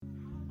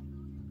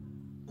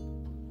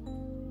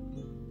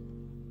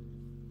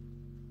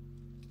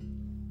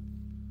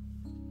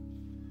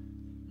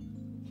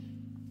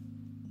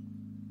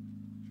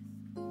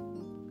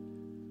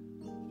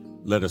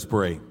Let us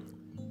pray.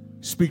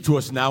 Speak to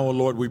us now, O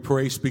Lord, we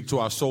pray. Speak to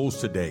our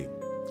souls today.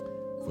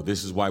 For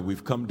this is why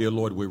we've come, dear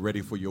Lord. We're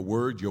ready for your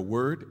word. Your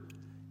word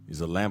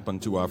is a lamp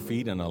unto our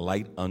feet and a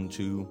light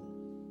unto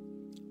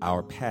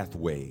our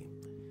pathway.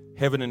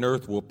 Heaven and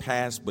earth will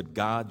pass, but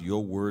God,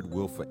 your word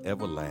will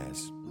forever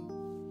last.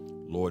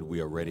 Lord,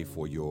 we are ready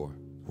for your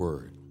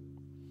word.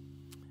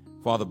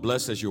 Father,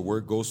 bless as your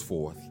word goes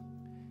forth.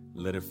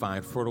 Let it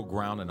find fertile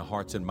ground in the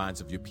hearts and minds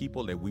of your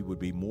people, that we would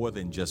be more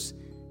than just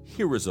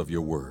hearers of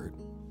your word.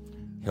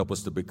 Help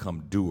us to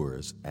become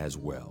doers as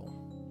well.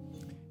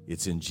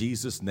 It's in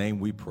Jesus' name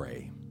we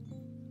pray.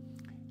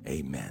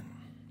 Amen.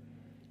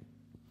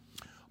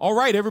 All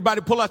right,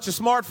 everybody, pull out your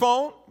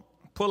smartphone.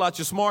 Pull out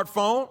your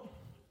smartphone.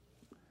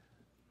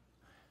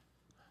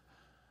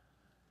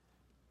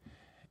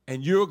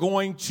 And you're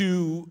going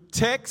to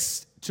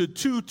text to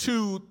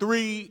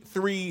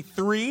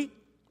 22333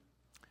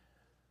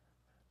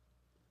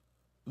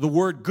 the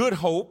word Good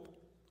Hope,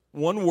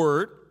 one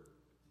word,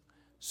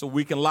 so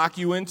we can lock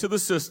you into the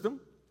system.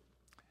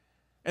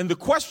 And the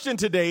question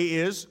today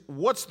is,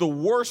 what's the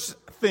worst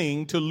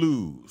thing to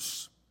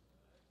lose?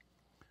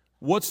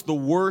 What's the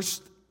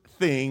worst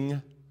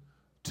thing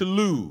to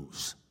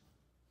lose?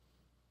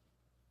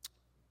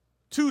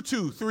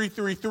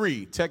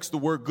 22333, text the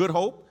word Good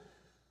Hope,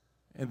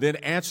 and then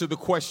answer the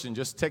question.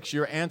 Just text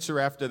your answer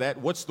after that.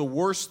 What's the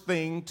worst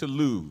thing to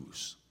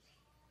lose?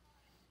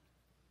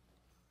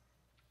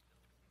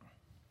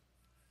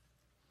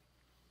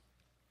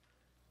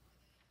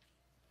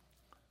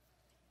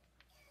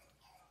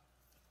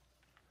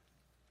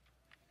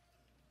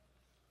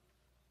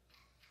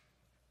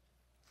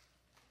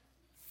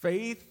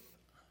 Faith,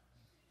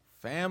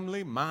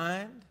 family,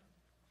 mind,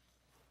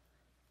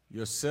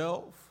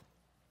 yourself,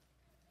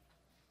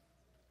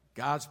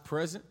 God's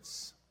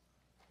presence,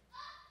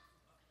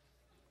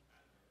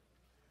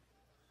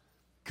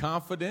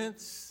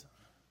 confidence,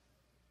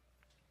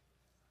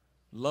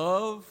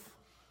 love,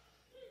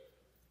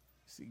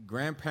 see,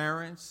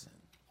 grandparents,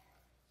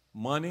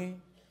 money.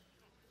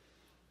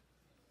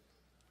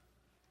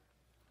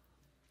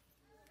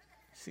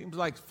 Seems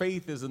like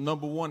faith is the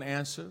number one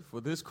answer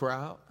for this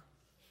crowd.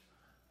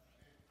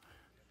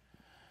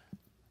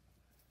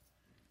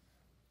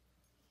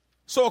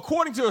 So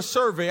according to a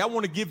survey, I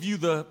want to give you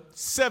the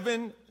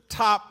 7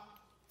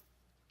 top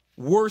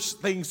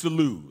worst things to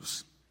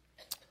lose.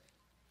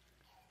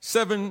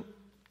 7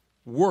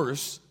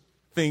 worst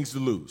things to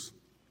lose.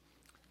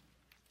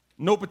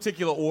 No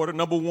particular order.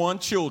 Number 1,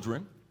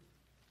 children.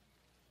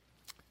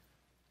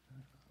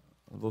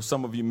 Although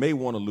some of you may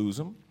want to lose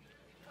them.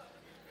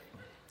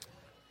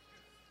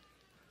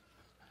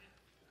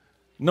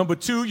 Number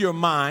 2, your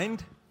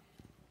mind.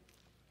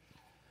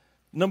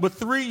 Number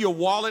 3, your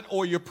wallet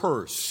or your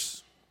purse.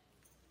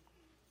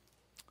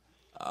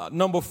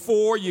 Number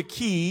 4, your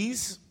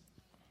keys.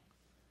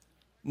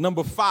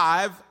 Number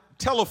 5,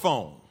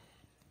 telephone.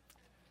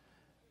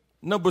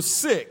 Number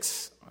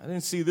 6, I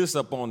didn't see this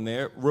up on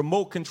there,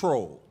 remote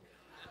control.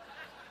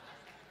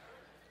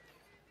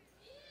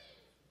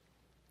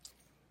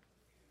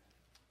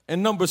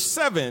 And number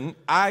 7,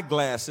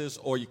 eyeglasses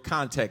or your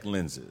contact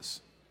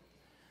lenses.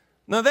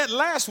 Now that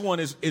last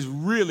one is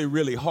really,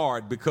 really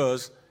hard,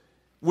 because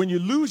when you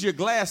lose your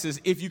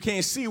glasses, if you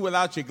can't see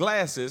without your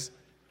glasses,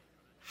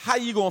 how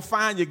you going to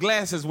find your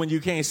glasses when you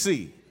can't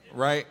see,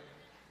 right?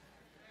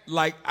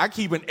 Like, I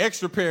keep an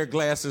extra pair of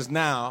glasses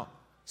now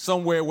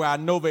somewhere where I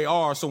know they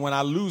are, so when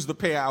I lose the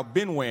pair I've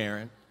been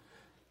wearing,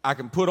 I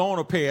can put on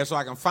a pair so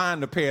I can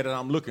find the pair that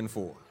I'm looking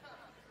for.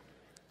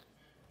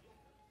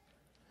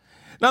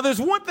 Now, there's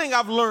one thing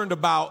I've learned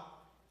about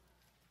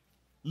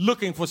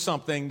looking for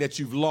something that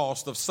you've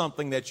lost, of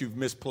something that you've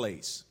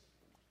misplaced.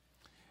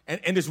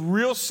 And it's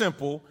real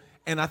simple,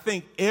 and I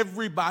think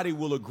everybody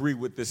will agree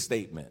with this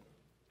statement.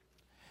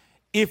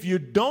 If you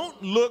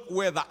don't look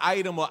where the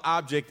item or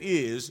object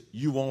is,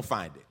 you won't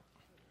find it.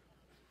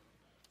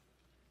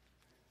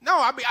 No,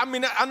 I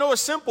mean, I know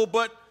it's simple,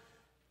 but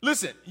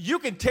listen, you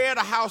can tear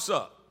the house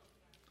up,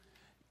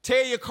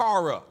 tear your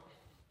car up.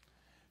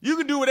 You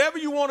can do whatever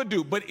you want to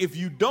do, but if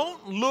you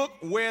don't look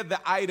where the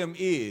item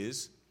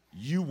is,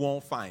 you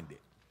won't find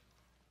it.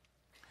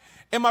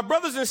 And my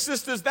brothers and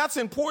sisters, that's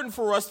important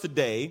for us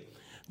today,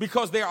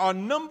 because there are a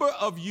number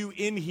of you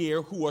in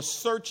here who are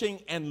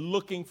searching and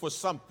looking for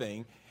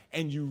something,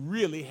 and you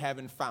really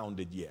haven't found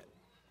it yet.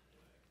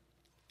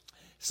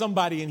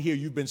 Somebody in here,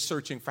 you've been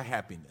searching for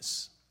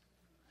happiness.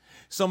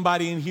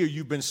 Somebody in here,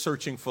 you've been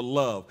searching for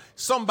love.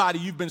 Somebody,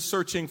 you've been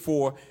searching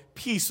for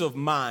peace of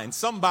mind.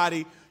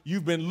 Somebody,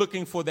 you've been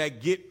looking for that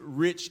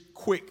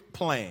get-rich-quick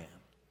plan.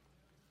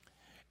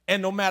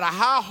 And no matter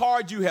how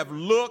hard you have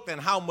looked and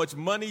how much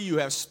money you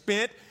have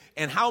spent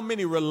and how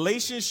many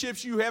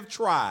relationships you have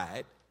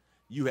tried,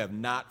 you have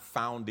not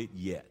found it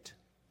yet.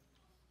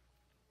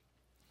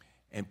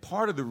 And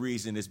part of the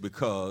reason is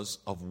because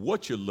of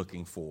what you're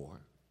looking for,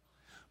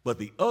 but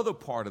the other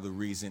part of the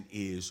reason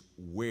is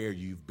where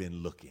you've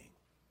been looking.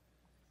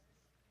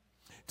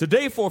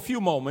 Today, for a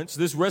few moments,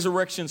 this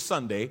Resurrection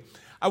Sunday,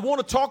 I want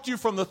to talk to you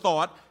from the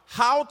thought,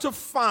 how to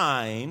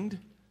find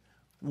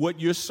what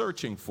you're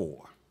searching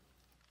for.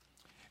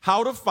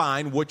 How to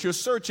find what you're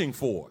searching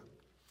for.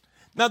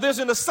 Now, there's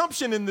an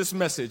assumption in this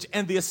message,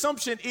 and the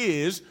assumption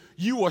is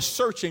you are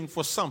searching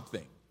for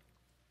something.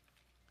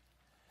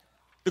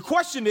 The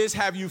question is,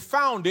 have you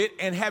found it,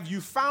 and have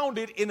you found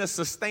it in a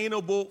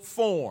sustainable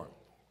form?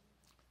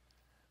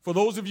 For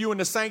those of you in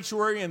the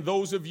sanctuary and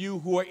those of you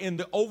who are in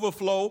the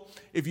overflow,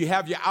 if you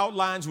have your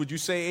outlines, would you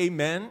say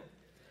amen?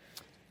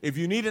 If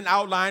you need an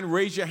outline,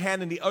 raise your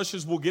hand and the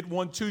ushers will get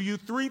one to you.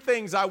 3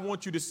 things I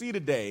want you to see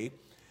today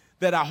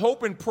that I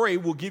hope and pray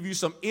will give you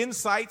some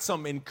insight,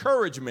 some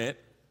encouragement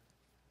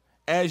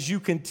as you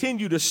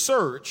continue to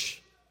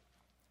search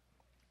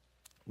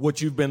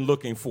what you've been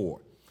looking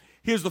for.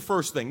 Here's the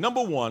first thing.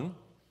 Number one,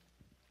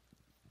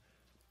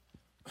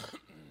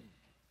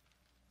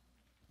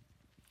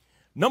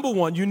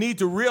 you need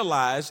to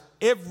realize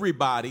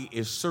everybody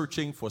is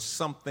searching for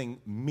something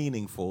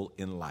meaningful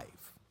in life.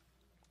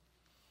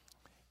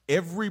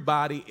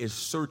 Everybody is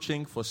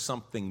searching for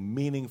something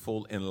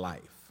meaningful in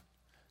life.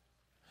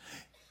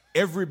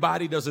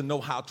 Everybody doesn't know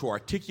how to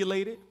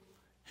articulate it.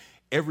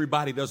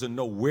 Everybody doesn't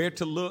know where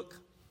to look.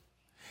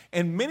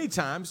 And many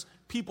times,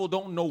 people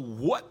don't know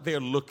what they're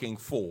looking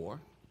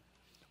for,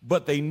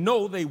 but they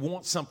know they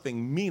want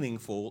something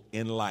meaningful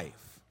in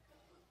life.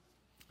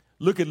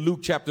 Look at Luke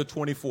chapter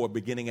 24,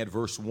 beginning at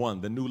verse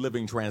 1. The New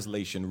Living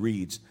Translation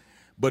reads,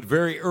 "But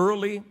very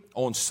early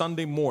on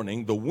Sunday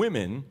morning, the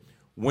women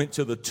went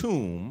to the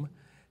tomb,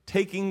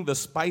 taking the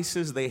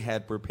spices they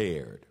had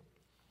prepared.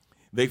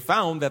 They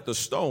found that the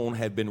stone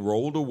had been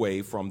rolled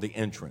away from the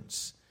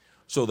entrance.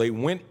 So they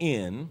went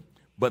in,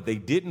 but they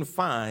didn't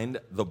find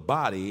the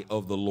body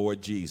of the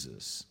Lord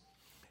Jesus.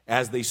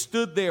 As they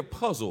stood there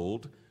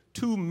puzzled,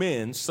 2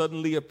 men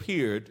suddenly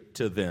appeared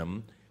to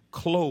them,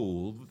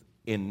 clothed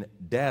in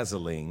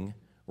dazzling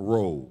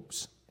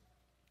robes."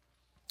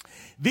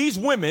 These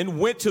women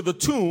went to the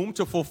tomb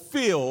to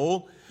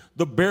fulfill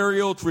the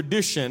burial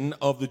tradition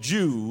of the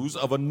Jews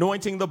of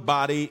anointing the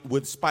body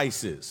with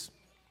spices.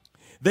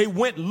 They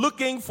went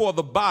looking for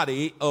the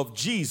body of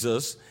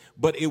Jesus,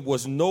 but it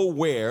was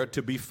nowhere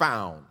to be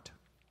found.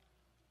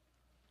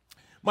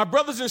 My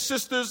brothers and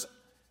sisters,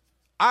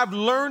 I've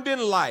learned in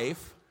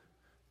life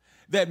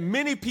that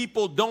many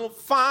people don't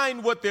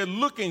find what they're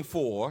looking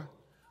for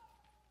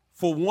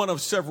one of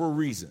several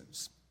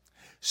reasons.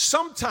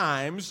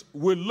 Sometimes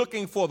we're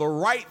looking for the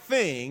right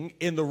thing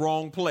in the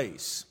wrong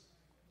place.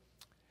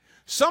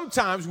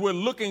 Sometimes we're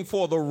looking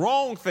for the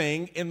wrong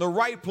thing in the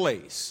right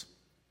place.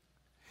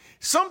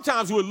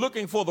 Sometimes we're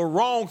looking for the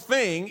wrong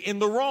thing in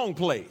the wrong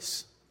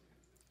place.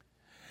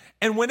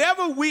 And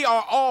whenever we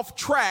are off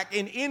track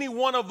in any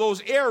one of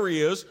those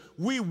areas,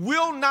 we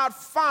will not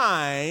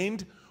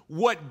find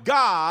what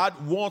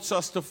God wants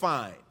us to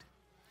find.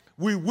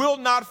 We will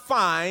not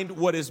find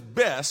what is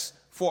best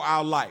for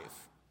our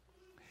life.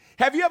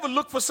 Have you ever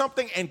looked for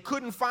something and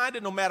couldn't find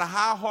it no matter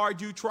how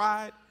hard you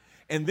tried?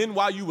 And then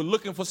while you were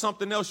looking for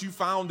something else, you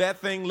found that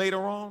thing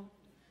later on?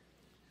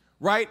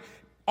 Right?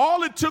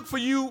 All it took for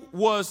you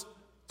was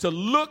to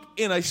look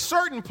in a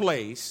certain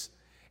place,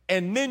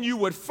 and then you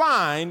would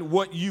find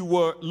what you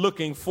were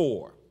looking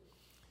for.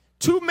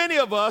 Too many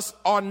of us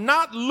are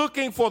not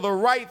looking for the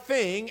right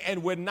thing,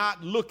 and we're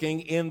not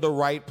looking in the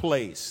right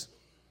place.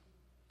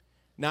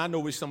 Now, I know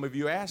what some of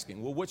you are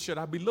asking. Well, what should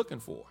I be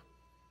looking for?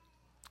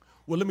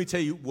 Well, let me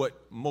tell you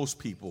what most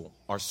people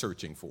are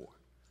searching for.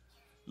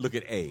 Look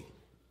at A.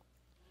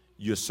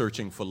 You're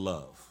searching for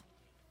love.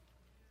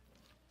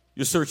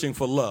 You're searching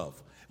for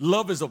love.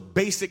 Love is a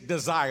basic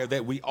desire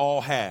that we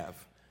all have.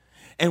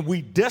 And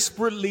we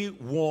desperately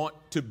want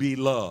to be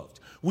loved.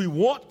 We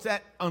want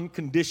that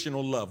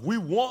unconditional love. We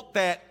want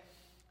that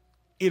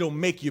it'll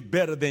make you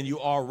better than you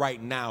are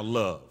right now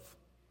love.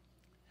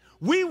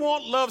 We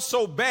want love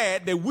so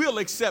bad that we'll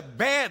accept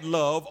bad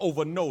love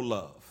over no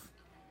love.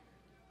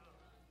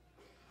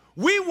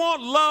 We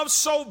want love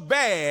so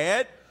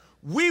bad,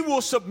 we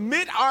will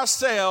submit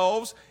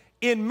ourselves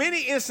in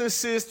many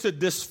instances to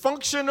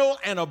dysfunctional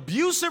and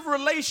abusive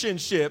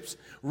relationships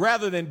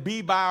rather than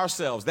be by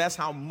ourselves. That's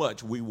how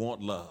much we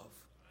want love.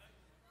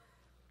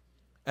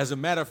 As a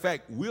matter of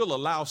fact, we'll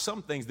allow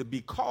some things to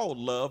be called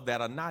love that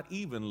are not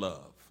even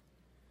love,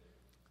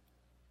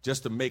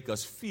 just to make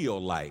us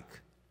feel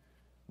like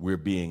we're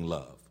being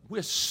loved.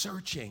 We're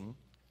searching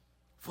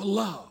for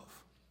love.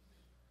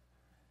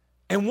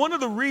 And one of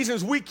the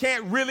reasons we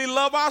can't really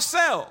love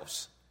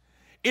ourselves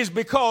is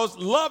because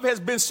love has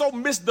been so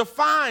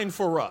misdefined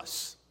for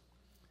us.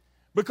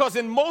 Because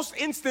in most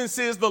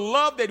instances, the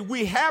love that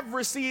we have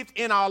received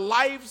in our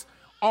lives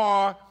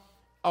are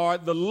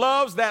the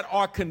loves that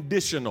are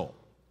conditional.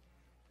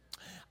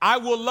 I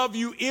will love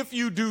you if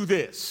you do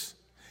this.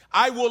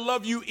 I will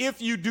love you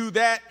if you do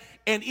that.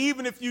 And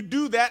even if you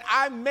do that,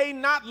 I may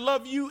not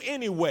love you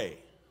anyway.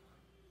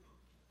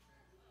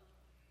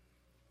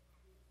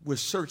 We're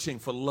searching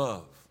for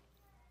love.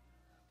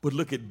 But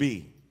look at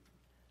B.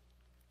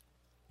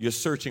 You're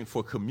searching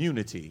for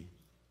community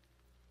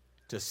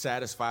to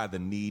satisfy the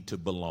need to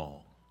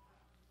belong.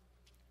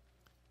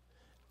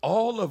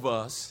 All of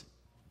us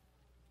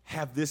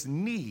have this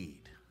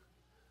need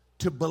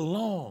to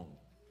belong,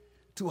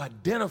 to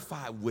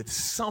identify with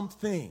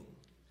something.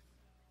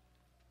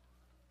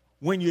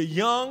 When you're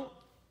young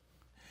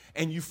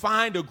and you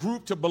find a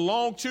group to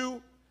belong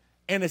to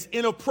and it's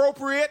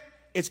inappropriate,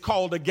 it's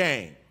called a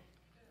gang.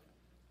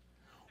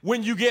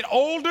 When you get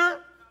older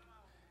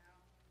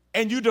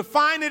and you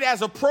define it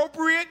as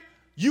appropriate,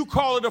 you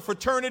call it a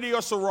fraternity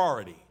or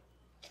sorority.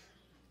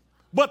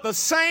 But the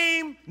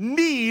same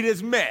need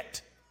is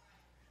met.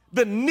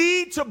 The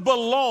need to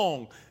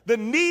belong, the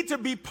need to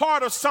be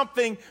part of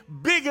something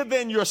bigger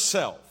than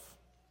yourself.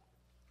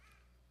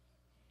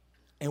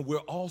 And we're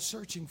all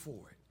searching for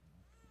it.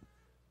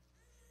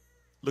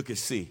 Look at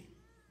C.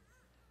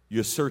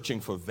 You're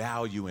searching for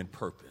value and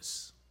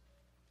purpose.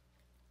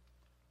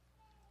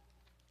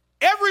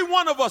 Every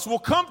one of us will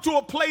come to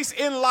a place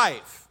in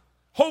life,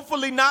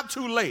 hopefully not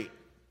too late,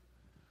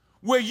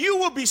 where you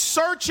will be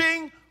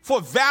searching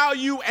for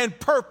value and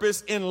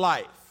purpose in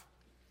life.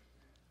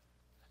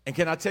 And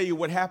can I tell you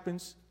what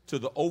happens to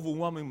the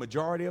overwhelming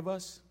majority of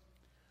us?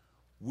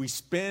 We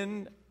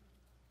spend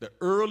the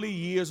early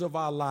years of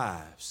our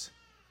lives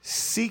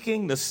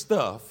seeking the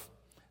stuff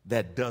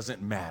that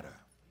doesn't matter,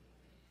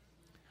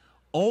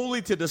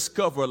 only to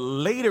discover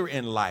later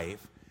in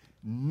life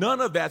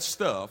none of that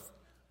stuff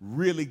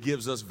really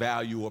gives us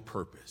value or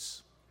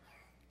purpose.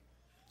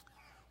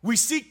 We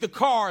seek the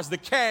cars, the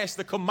cash,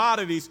 the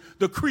commodities,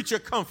 the creature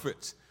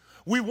comforts.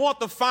 We want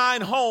the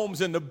fine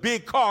homes and the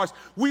big cars.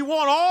 We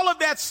want all of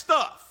that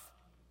stuff.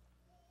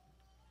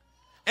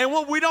 And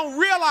what we don't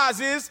realize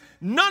is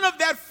none of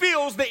that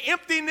fills the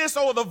emptiness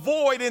or the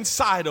void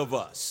inside of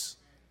us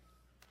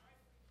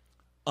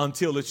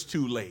until it's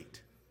too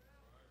late.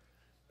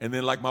 And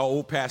then, like my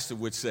old pastor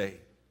would say,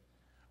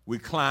 we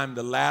climb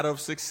the ladder of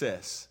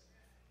success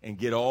and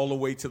get all the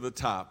way to the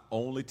top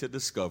only to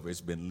discover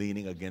it's been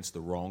leaning against the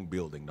wrong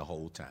building the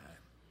whole time.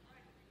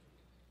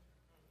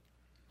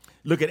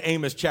 Look at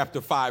Amos chapter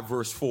 5,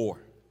 verse 4.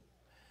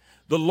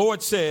 The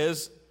Lord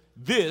says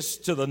this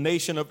to the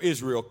nation of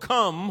Israel: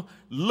 come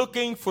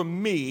looking for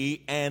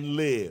me and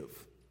live.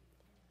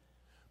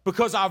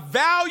 Because our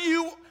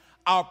value,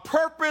 our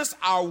purpose,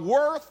 our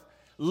worth,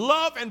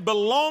 love, and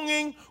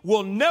belonging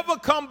will never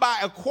come by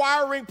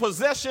acquiring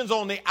possessions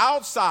on the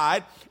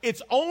outside.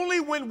 It's only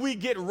when we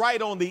get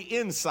right on the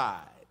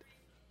inside,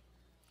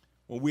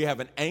 when we have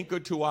an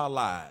anchor to our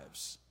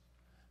lives,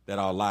 that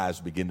our lives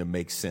begin to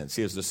make sense.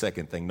 Here's the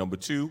second thing. Number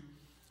 2,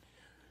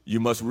 you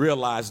must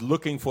realize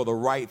looking for the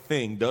right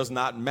thing does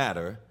not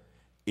matter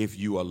if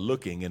you are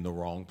looking in the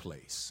wrong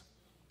place.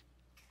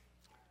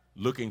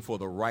 Looking for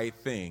the right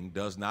thing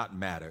does not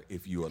matter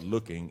if you are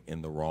looking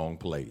in the wrong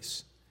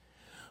place.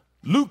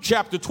 Luke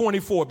chapter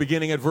 24,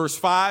 beginning at verse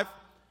 5.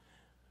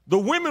 The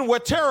women were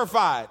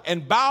terrified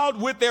and bowed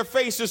with their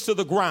faces to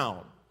the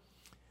ground.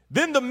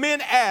 Then the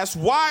men asked,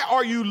 why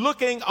are you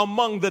looking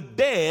among the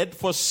dead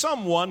for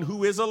someone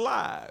who is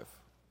alive?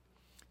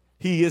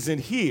 He isn't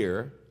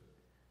here.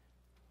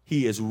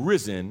 He is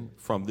risen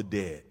from the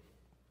dead.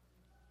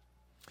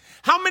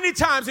 How many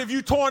times have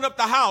you torn up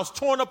the house,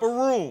 torn up a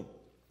room,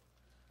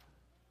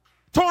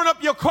 torn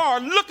up your car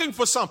looking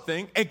for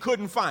something and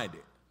couldn't find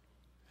it?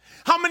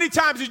 How many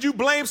times did you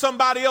blame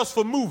somebody else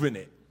for moving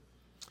it?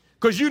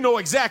 Because you know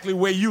exactly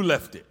where you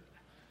left it.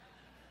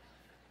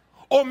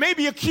 Or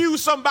maybe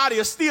accuse somebody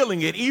of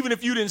stealing it, even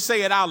if you didn't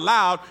say it out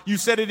loud. You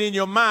said it in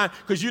your mind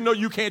because you know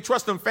you can't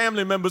trust them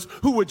family members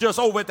who were just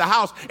over at the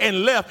house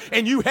and left,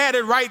 and you had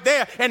it right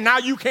there, and now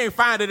you can't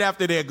find it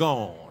after they're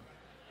gone.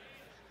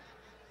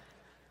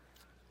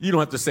 You don't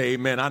have to say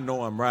amen. I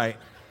know I'm right.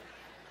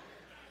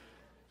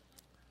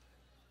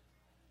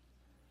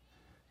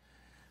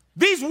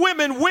 These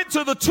women went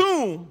to the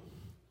tomb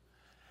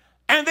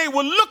and they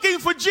were looking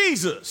for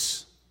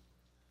Jesus.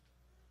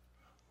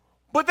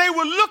 But they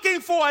were looking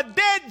for a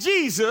dead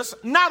Jesus,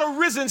 not a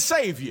risen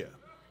Savior.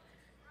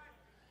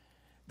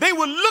 They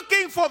were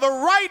looking for the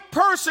right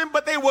person,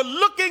 but they were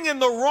looking in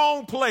the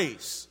wrong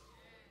place.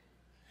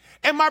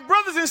 And my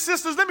brothers and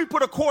sisters, let me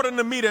put a quarter in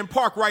the meter and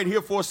park right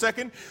here for a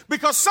second,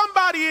 because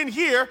somebody in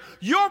here,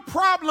 your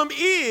problem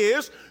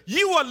is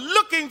you are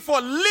looking for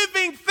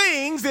living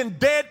things in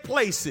dead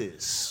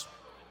places.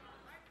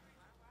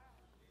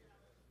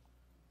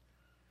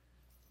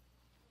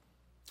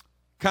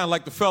 Kind of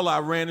like the fella I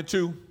ran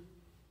into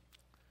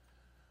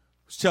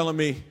was telling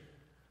me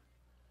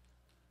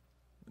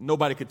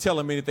nobody could tell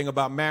him anything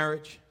about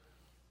marriage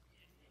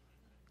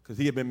because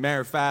he had been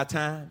married 5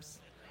 times.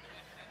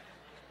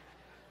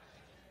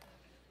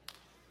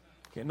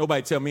 Can't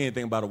nobody tell me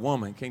anything about a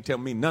woman. Can't tell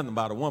me nothing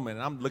about a woman.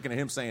 And I'm looking at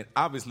him saying,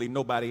 obviously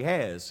nobody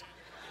has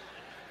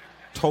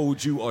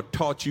told you or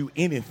taught you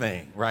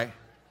anything, right?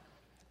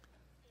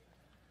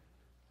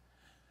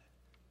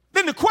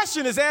 Then the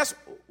question is asked,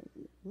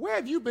 where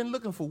have you been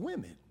looking for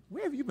women?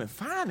 Where have you been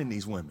finding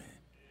these women?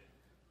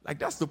 Like,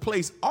 that's the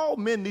place all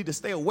men need to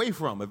stay away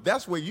from. If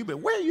that's where you've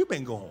been, where have you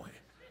been going?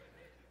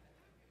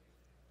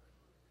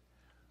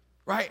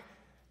 Right?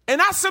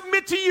 And I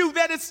submit to you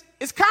that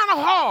it's kind of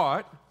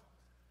hard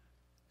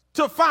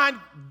to find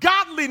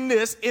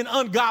godliness in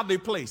ungodly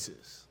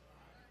places.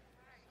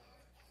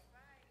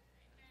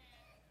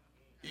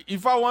 You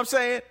follow what I'm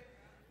saying?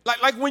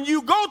 Like when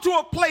you go to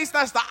a place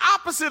that's the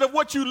opposite of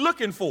what you're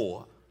looking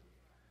for,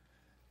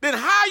 then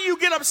how you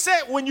get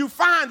upset when you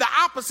find the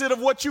opposite of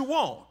what you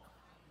want?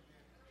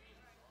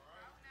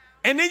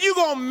 And then you're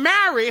going to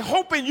marry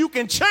hoping you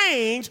can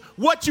change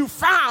what you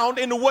found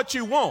into what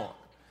you want,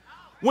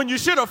 when you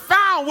should have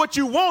found what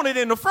you wanted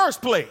in the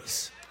first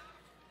place.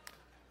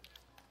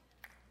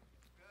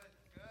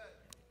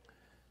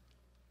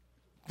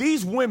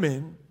 These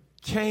women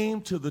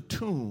came to the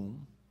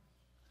tomb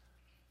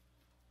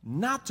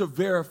not to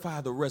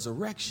verify the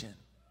resurrection,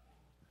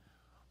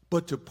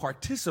 but to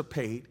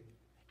participate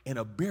in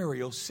a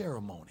burial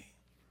ceremony.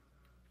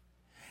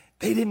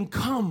 They didn't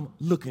come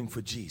looking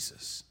for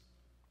Jesus.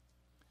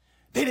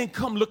 They didn't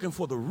come looking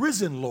for the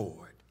risen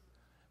Lord,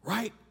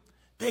 right?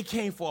 They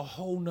came for a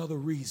whole nother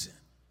reason.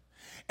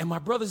 And my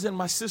brothers and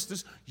my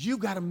sisters, you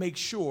got to make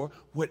sure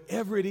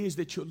whatever it is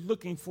that you're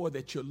looking for,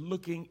 that you're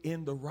looking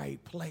in the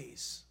right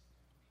place.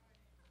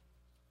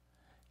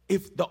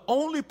 If the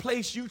only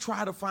place you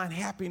try to find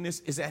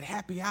happiness is at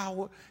happy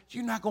hour,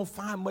 you're not going to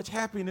find much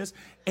happiness,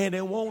 and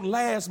it won't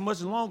last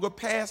much longer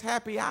past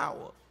happy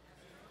hour.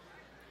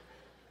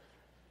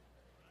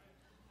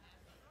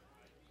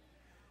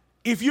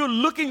 If you're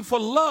looking for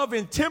love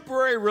in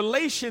temporary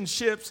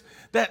relationships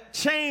that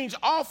change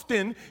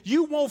often,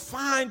 you won't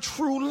find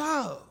true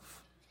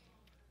love.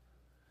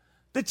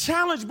 The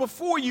challenge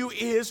before you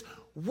is,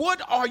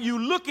 what are you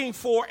looking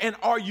for, and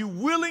are you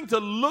willing to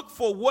look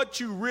for what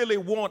you really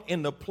want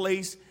in the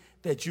place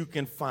that you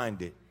can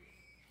find it?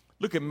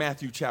 Look at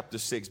Matthew chapter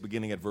 6,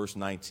 beginning at verse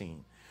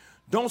 19.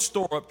 Don't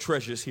store up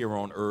treasures here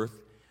on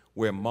earth,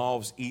 where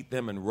moths eat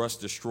them and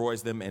rust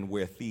destroys them, and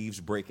where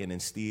thieves break in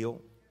and steal.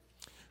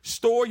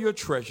 Store your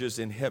treasures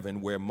in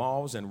heaven, where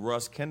moths and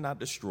rust cannot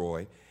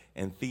destroy,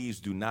 and thieves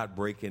do not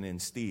break in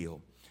and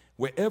steal.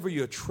 Wherever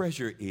your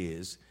treasure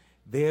is,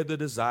 there the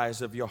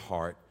desires of your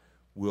heart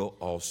will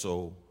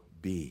also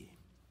be.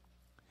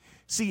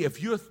 See, if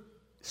you're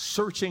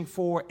searching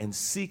for and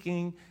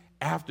seeking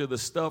after the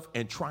stuff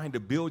and trying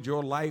to build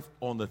your life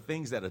on the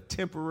things that are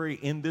temporary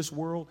in this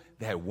world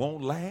that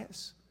won't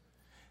last,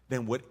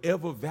 then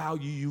whatever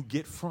value you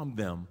get from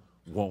them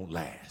won't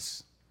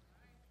last.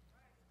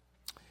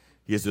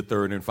 Here's the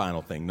third and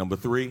final thing. Number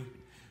 3,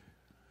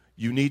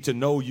 you need to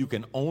know you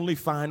can only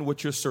find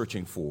what you're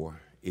searching for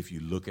if you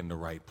look in the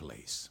right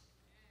place.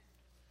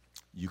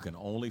 You can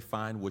only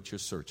find what you're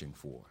searching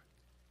for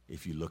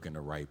if you look in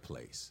the right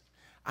place.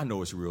 I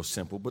know it's real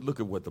simple, but look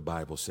at what the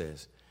Bible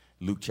says.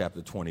 Luke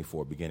chapter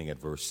 24, beginning at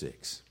verse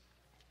 6.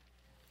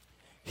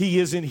 He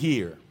isn't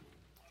here.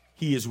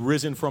 He is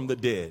risen from the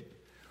dead.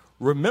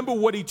 Remember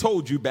what he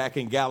told you back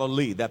in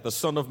Galilee, that the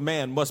Son of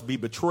Man must be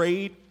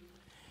betrayed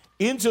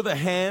into the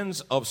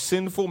hands of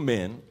sinful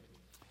men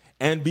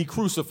and be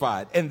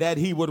crucified, and that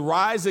he would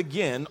rise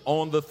again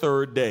on the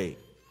third day.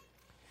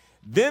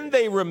 Then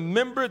they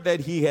remembered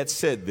that he had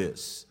said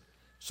this.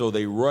 So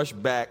they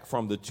rushed back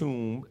from the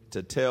tomb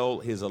to tell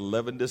his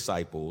 11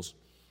 disciples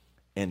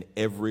and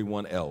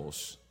everyone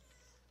else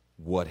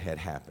what had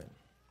happened.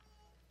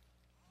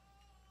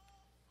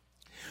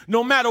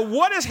 No matter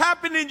what has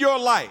happened in your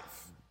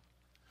life,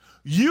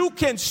 you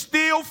can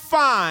still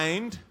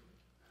find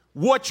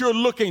what you're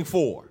looking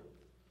for.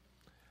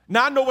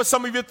 Now, I know what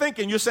some of you are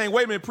thinking. You're saying,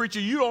 wait a minute, preacher,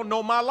 you don't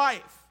know my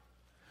life.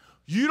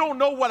 You don't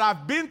know what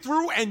I've been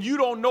through, and you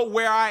don't know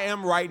where I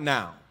am right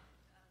now.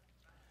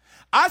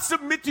 I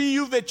submit to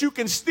you that you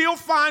can still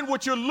find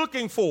what you're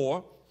looking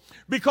for,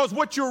 because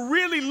what you're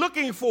really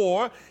looking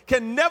for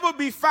can never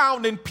be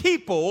found in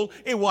people.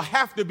 It will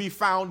have to be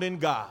found in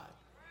God.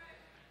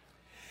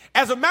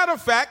 As a matter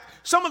of fact,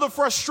 some of the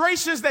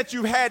frustrations that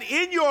you had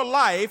in your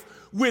life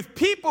with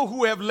people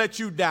who have let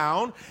you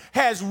down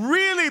has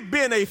really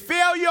been a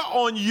failure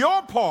on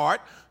your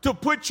part to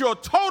put your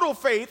total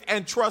faith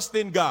and trust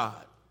in God.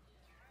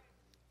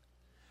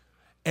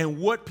 And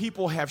what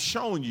people have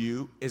shown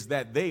you is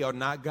that they are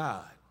not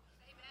God.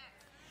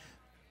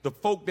 The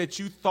folk that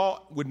you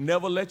thought would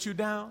never let you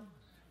down,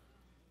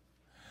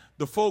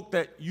 the folk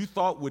that you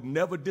thought would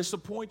never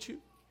disappoint you,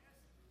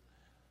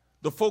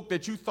 the folk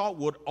that you thought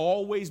would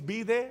always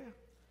be there,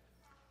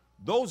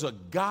 those are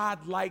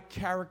God-like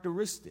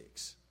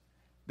characteristics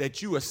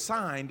that you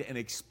assigned and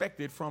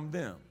expected from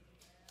them.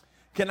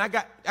 I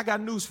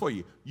got news for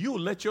you. You'll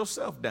let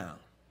yourself down.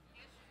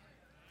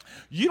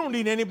 You don't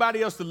need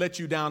anybody else to let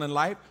you down in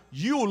life.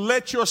 You'll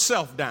let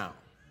yourself down.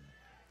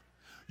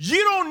 You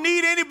don't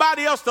need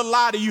anybody else to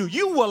lie to you.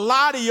 You will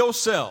lie to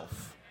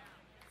yourself.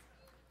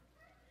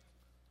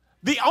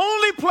 The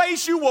only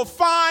place you will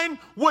find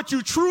what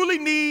you truly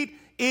need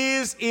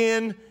is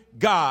in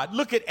God.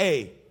 Look at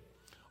A.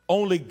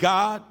 Only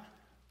God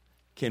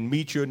can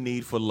meet your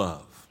need for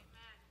love.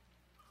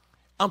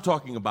 I'm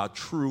talking about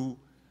true,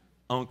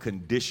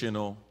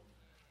 unconditional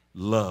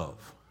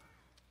love.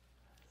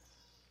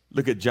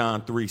 Look at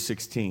John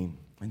 3:16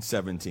 and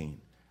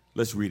 17.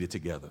 Let's read it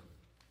together.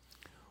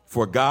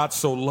 For God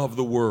so loved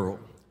the world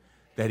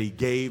that he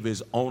gave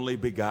his only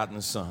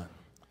begotten Son,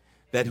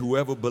 that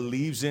whoever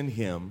believes in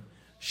him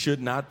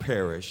should not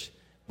perish,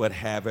 but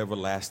have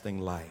everlasting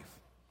life.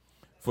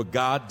 For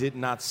God did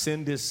not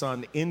send his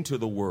Son into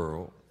the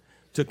world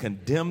to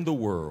condemn the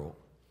world,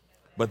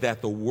 but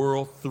that the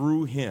world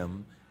through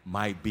him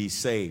might be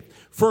saved.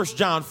 1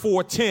 John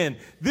 4:10,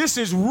 this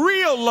is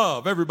real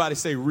love. Everybody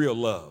say real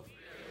love.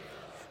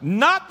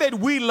 Not that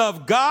we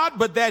love God,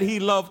 but that he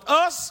loved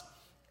us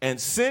and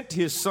sent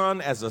his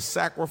Son as a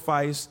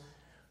sacrifice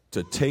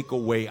to take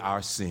away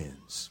our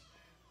sins.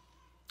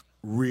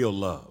 Real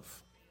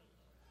love.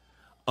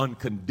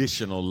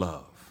 Unconditional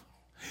love.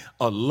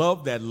 A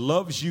love that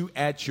loves you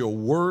at your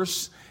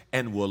worst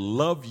and will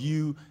love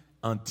you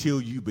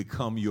until you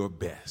become your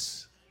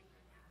best.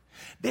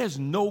 There's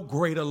no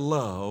greater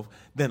love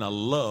than a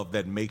love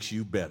that makes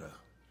you better.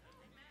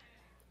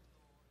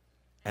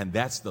 And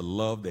that's the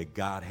love that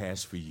God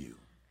has for you.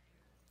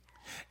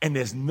 And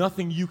there's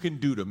nothing you can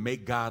do to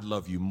make God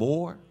love you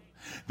more.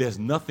 There's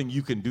nothing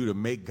you can do to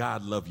make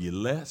God love you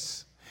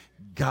less.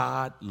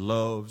 God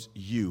loves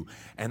you.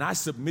 And I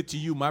submit to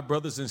you, my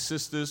brothers and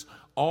sisters,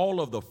 all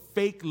of the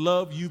fake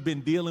love you've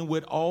been dealing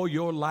with all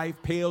your life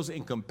pales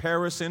in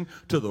comparison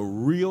to the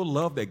real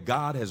love that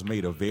God has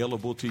made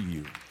available to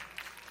you.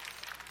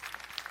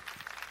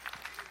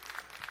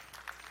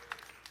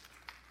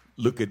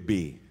 Look at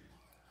B.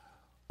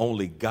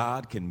 Only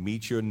God can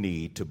meet your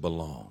need to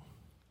belong.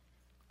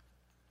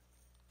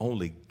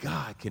 Only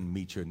God can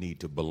meet your need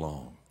to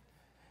belong.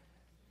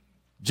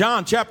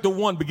 John chapter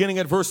 1, beginning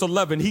at verse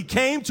 11, he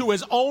came to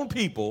his own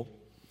people,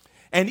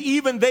 and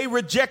even they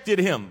rejected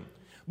him.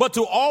 But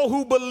to all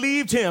who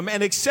believed him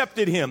and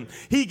accepted him,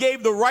 he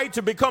gave the right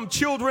to become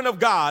children of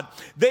God.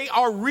 They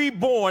are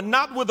reborn,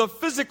 not with a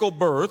physical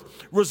birth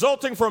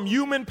resulting from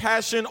human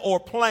passion or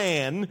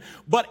plan,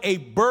 but a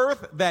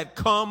birth that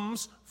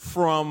comes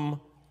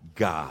from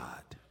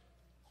God.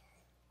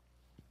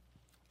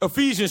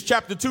 Ephesians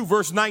chapter 2,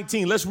 verse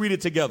 19. Let's read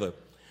it together.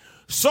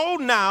 So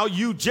now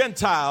you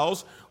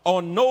Gentiles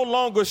are no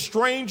longer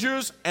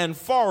strangers and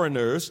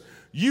foreigners.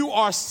 You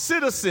are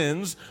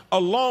citizens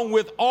along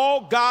with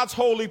all God's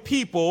holy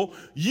people.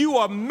 You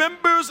are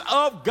members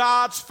of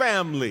God's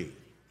family.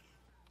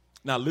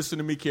 Now listen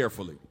to me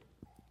carefully,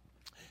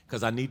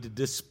 because I need to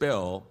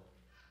dispel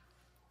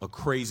a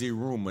crazy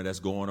rumor that's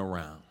going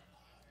around.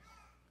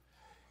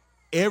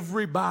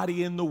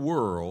 Everybody in the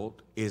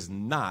world is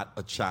not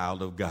a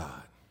child of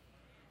God.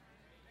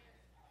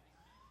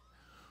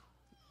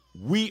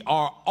 We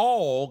are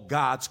all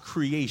God's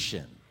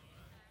creation,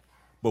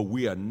 but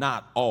we are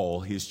not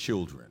all his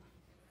children.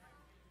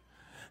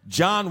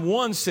 John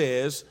 1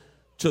 says,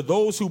 to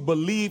those who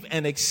believe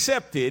and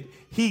accepted,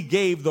 he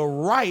gave the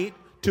right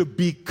to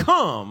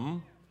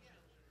become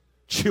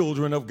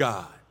children of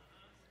God.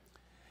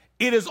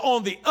 It is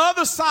on the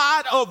other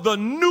side of the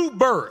new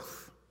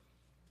birth.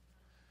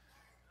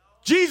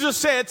 Jesus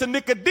said to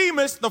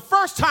Nicodemus, the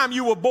first time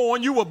you were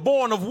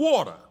born of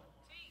water.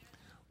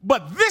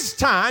 But this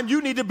time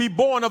you need to be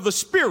born of the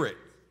Spirit.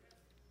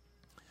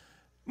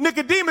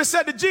 Nicodemus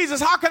said to Jesus,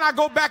 how can I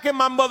go back in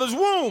my mother's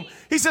womb?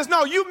 He says,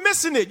 no, you're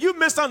missing it. You're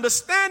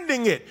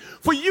misunderstanding it.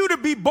 For you to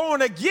be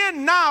born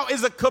again now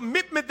is a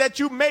commitment that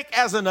you make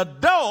as an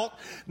adult,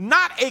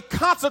 not a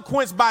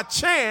consequence by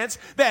chance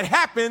that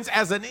happens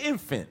as an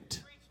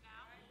infant.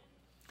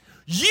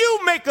 You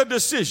make a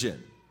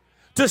decision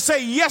to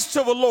say yes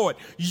to the Lord.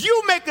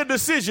 You make a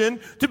decision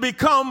to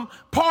become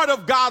part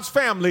of God's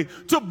family,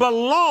 to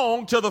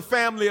belong to the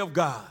family of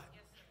God.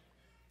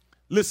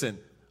 Listen,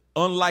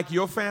 unlike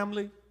your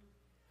family,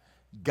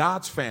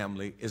 God's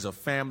family is a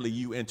family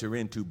you enter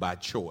into by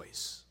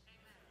choice.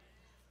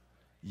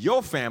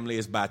 Your family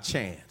is by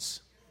chance.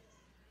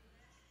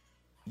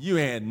 You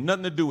had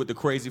nothing to do with the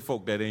crazy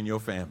folk that are in your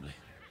family.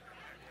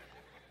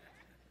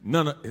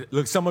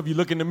 Look, some of you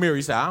look in the mirror,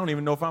 you say, I don't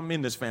even know if I'm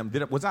in this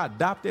family. Was I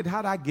adopted?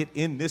 How did I get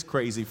in this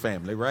crazy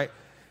family, right?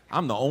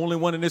 I'm the only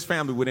one in this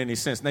family with any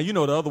sense. Now, you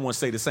know the other ones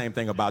say the same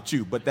thing about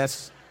you, but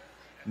that's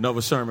another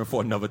sermon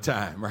for another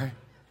time, right?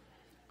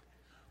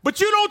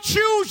 But you don't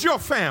choose your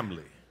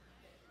family.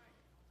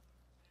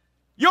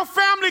 Your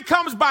family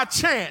comes by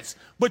chance,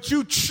 but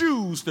you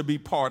choose to be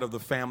part of the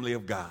family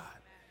of God.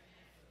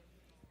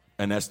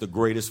 And that's the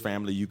greatest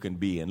family you can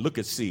be in. Look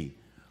at C.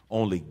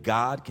 Only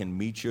God can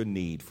meet your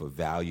need for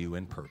value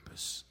and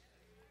purpose.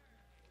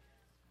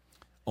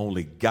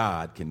 Only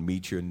God can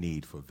meet your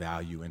need for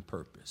value and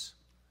purpose.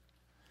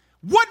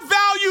 What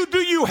value do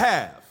you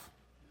have?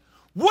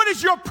 What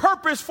is your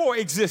purpose for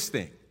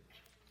existing?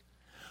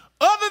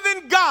 Other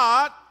than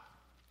God,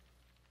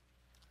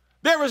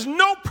 there is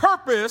no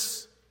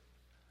purpose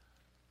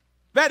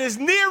that is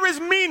near as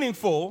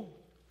meaningful,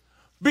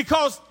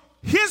 because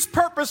his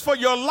purpose for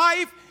your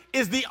life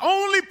is the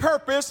only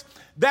purpose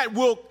that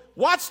will,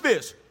 watch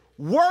this,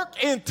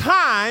 work in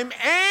time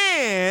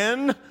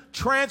and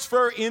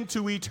transfer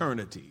into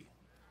eternity.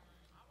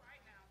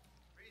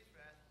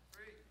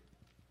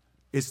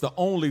 It's the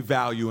only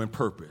value and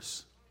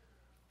purpose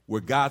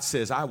where God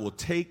says, I will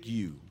take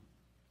you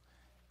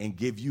and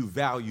give you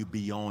value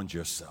beyond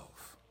yourself.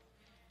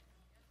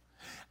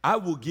 I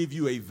will give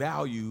you a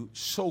value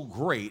so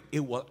great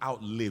it will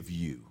outlive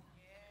you.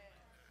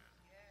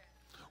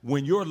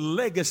 When your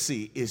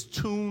legacy is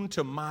tuned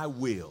to my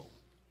will,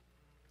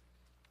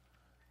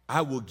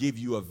 I will give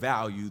you a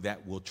value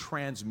that will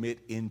transmit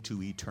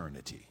into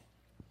eternity.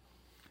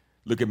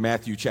 Look at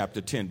Matthew chapter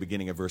 10,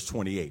 beginning at verse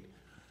 28.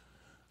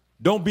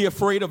 Don't be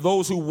afraid of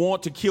those who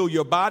want to kill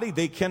your body.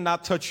 They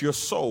cannot touch your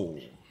soul.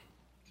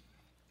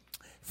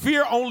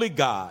 Fear only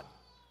God,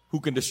 who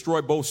can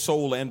destroy both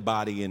soul and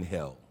body in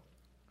hell.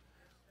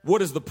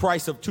 What is the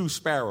price of 2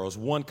 sparrows?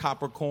 1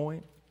 copper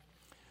coin?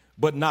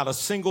 But not a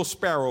single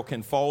sparrow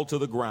can fall to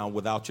the ground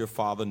without your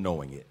Father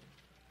knowing it.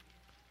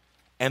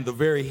 And the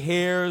very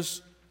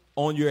hairs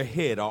on your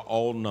head are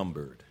all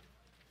numbered.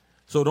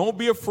 So don't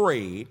be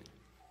afraid.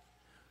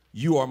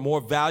 You are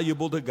more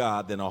valuable to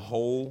God than a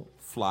whole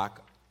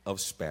flock of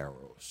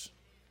sparrows.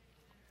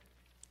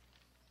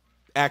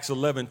 Acts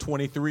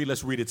 11:23,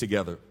 let's read it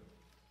together.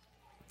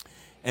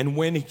 And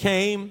when he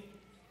came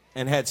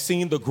and had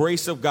seen the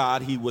grace of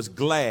God, he was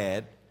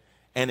glad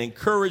and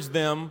encouraged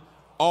them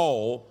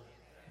all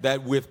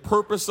that with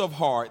purpose of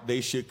heart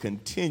they should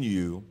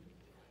continue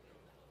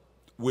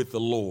with the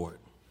Lord.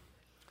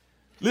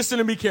 Listen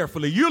to me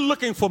carefully. You're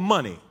looking for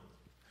money.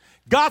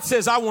 God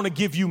says, I want to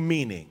give you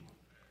meaning.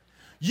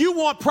 You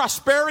want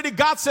prosperity.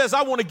 God says,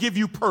 I want to give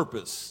you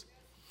purpose.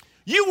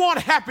 You want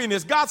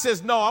happiness. God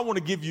says, no, I want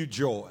to give you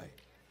joy.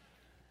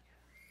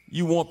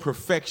 You want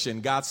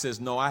perfection. God says,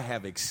 no, I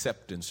have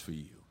acceptance for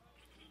you.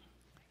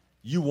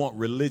 You want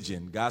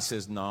religion. God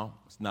says, no,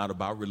 it's not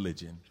about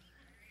religion.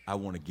 I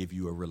want to give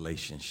you a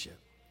relationship.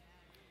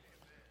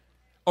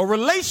 A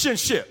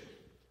relationship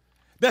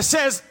that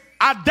says,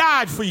 I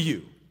died for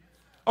you.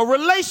 A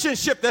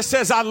relationship that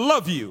says, I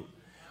love you.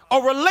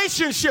 A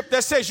relationship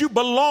that says, you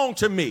belong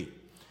to me.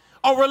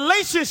 A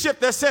relationship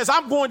that says,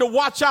 I'm going to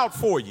watch out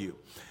for you.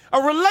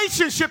 A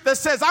relationship that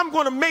says, I'm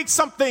going to make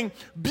something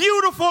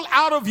beautiful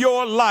out of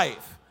your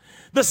life.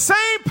 The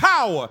same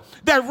power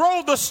that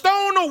rolled the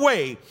stone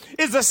away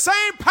is the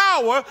same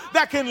power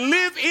that can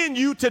live in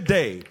you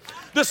today.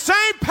 The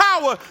same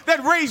power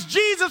that raised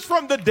Jesus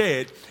from the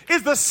dead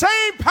is the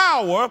same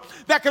power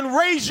that can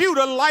raise you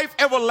to life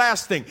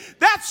everlasting.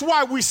 That's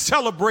why we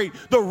celebrate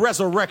the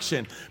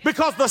resurrection,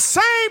 because the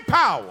same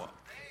power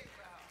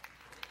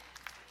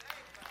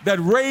that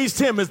raised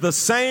him is the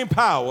same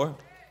power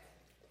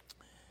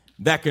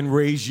that can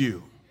raise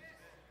you.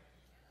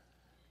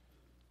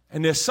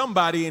 And there's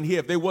somebody in here,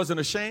 if they wasn't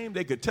ashamed,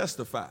 they could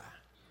testify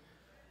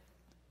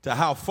to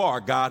how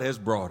far God has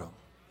brought them.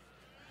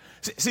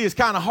 See, it's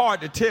kind of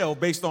hard to tell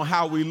based on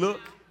how we look,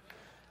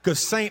 because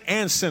saint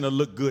and sinner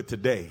look good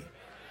today.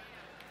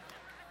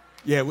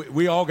 Yeah,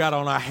 we all got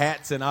on our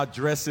hats and our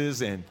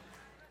dresses and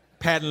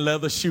patent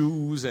leather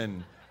shoes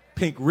and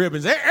pink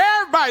ribbons.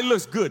 Everybody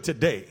looks good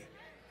today.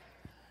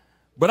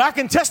 But I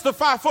can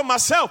testify for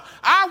myself,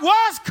 I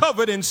was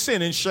covered in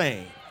sin and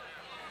shame.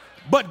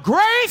 But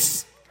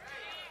grace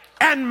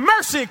and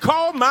mercy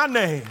called my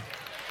name.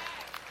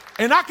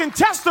 And I can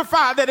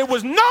testify that it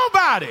was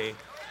nobody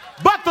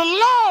but the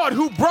Lord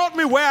who brought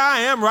me where I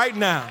am right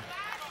now.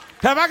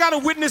 Have I got a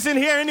witness in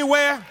here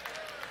anywhere?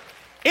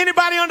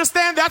 Anybody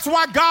understand that's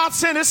why God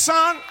sent his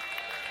son?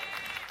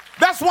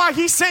 That's why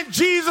he sent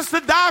Jesus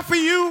to die for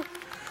you.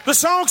 The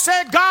song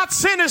said God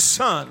sent his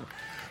son.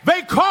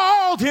 They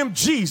called him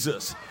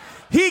Jesus.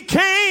 He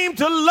came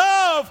to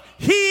love,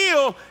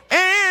 heal,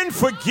 and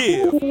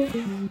forgive.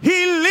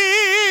 He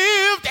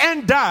lived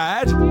and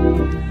died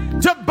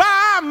to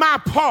buy my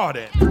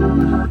pardon.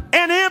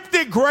 An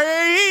empty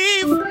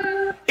grave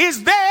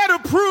is there to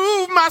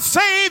prove my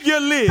Savior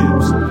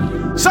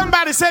lives.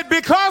 Somebody said,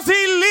 because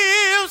he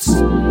lives,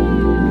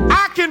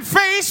 I can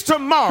face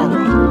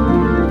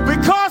tomorrow.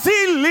 Because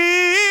he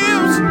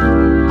lives,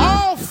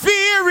 all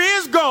fear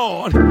is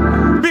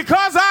gone.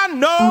 Because I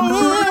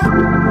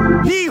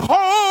know he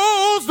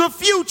holds the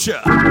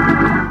future,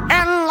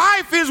 and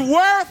life is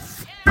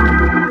worth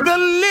the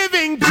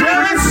living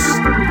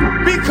just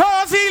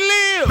because he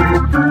lived.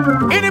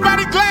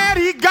 Anybody glad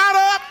he got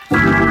up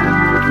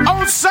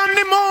on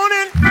Sunday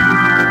morning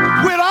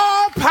with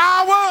all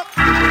power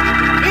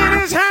in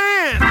his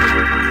hand?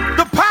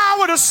 The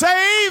power to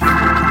save,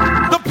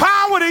 the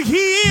power to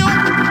heal,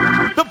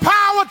 the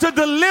power to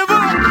deliver,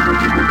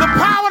 the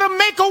power to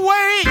make a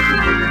way.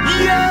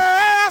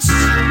 Yes,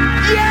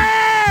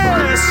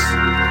 yes.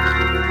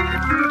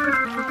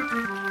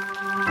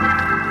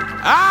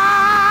 I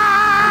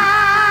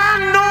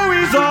know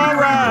he's all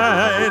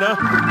right.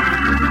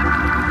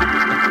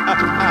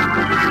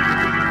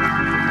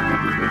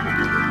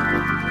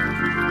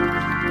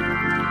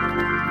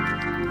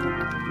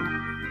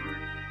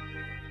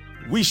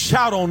 We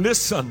shout on this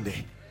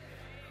Sunday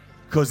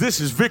because this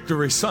is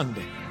Victory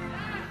Sunday.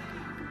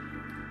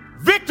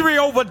 Victory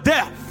over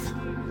death.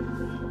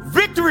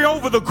 Victory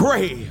over the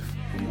grave.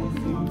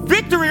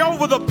 Victory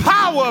over the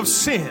power of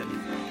sin.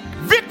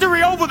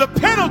 Victory over the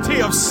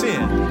penalty of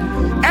sin.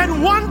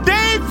 And one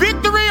day,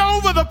 victory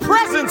over the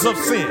presence of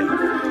sin.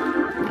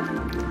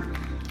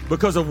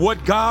 Because of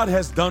what God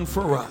has done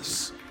for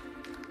us.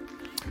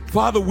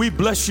 Father, we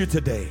bless you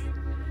today.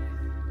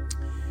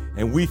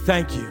 And we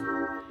thank you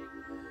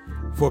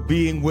for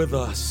being with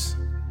us,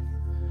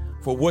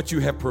 for what you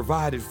have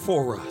provided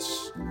for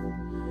us.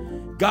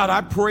 God,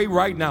 I pray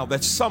right now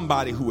that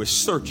somebody who is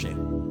searching,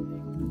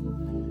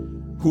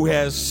 who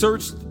has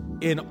searched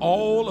in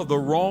all of the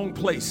wrong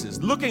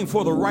places, looking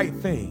for the right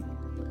thing,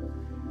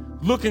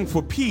 looking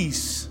for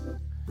peace,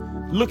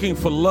 looking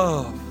for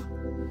love,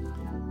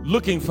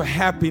 looking for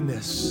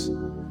happiness.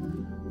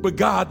 But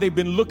God, they've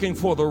been looking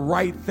for the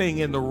right thing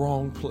in the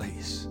wrong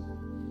place.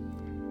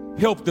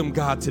 Help them,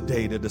 God,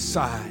 today to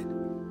decide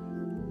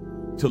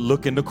to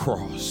look in the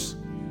cross,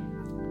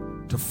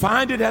 to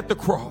find it at the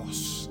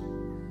cross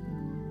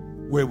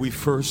where we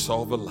first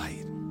saw the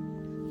light.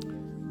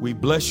 We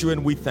bless you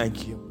and we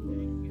thank you.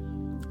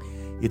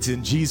 It's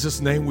in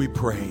Jesus' name we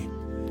pray.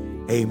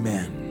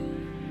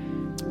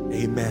 Amen.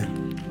 Amen.